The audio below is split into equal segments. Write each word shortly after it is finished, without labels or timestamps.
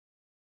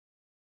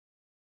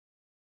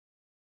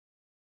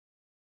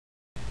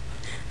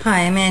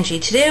Hi, I'm Angie.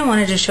 Today I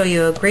wanted to show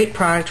you a great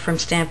product from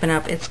Stampin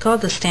Up. It's called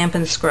the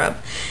Stampin' Scrub,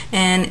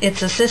 and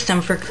it's a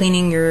system for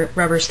cleaning your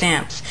rubber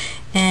stamps.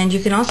 And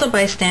you can also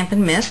buy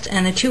Stampin' Mist,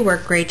 and the two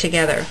work great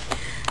together.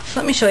 So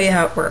let me show you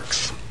how it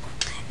works.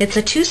 It's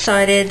a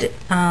two-sided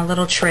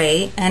little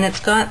tray, and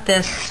it's got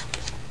this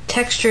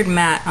textured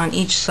mat on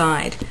each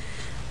side.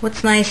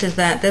 What's nice is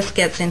that this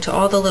gets into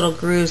all the little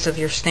grooves of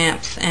your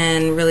stamps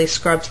and really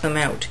scrubs them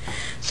out.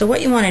 So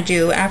what you want to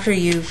do after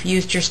you've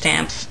used your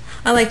stamps,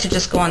 I like to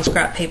just go on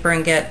scrap paper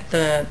and get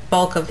the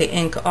bulk of the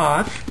ink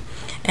off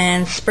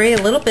and spray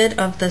a little bit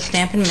of the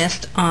Stampin'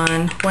 Mist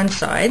on one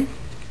side.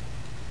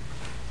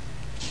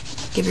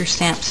 Give your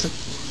stamps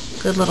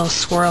a good little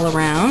swirl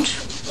around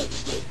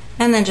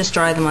and then just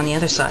dry them on the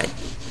other side.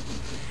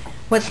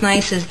 What's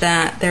nice is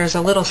that there's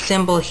a little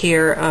symbol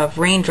here of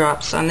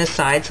raindrops on this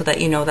side so that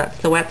you know that's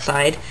the wet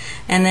side,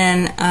 and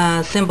then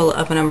a symbol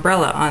of an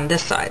umbrella on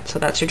this side, so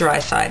that's your dry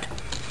side.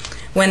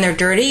 When they're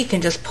dirty, you can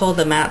just pull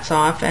the mats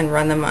off and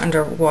run them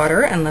under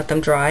water and let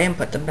them dry and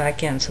put them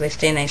back in so they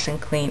stay nice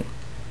and clean.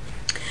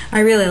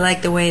 I really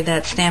like the way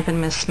that Stampin'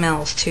 Mist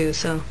smells too,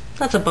 so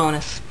that's a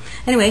bonus.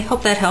 Anyway,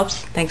 hope that helps.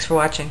 Thanks for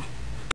watching.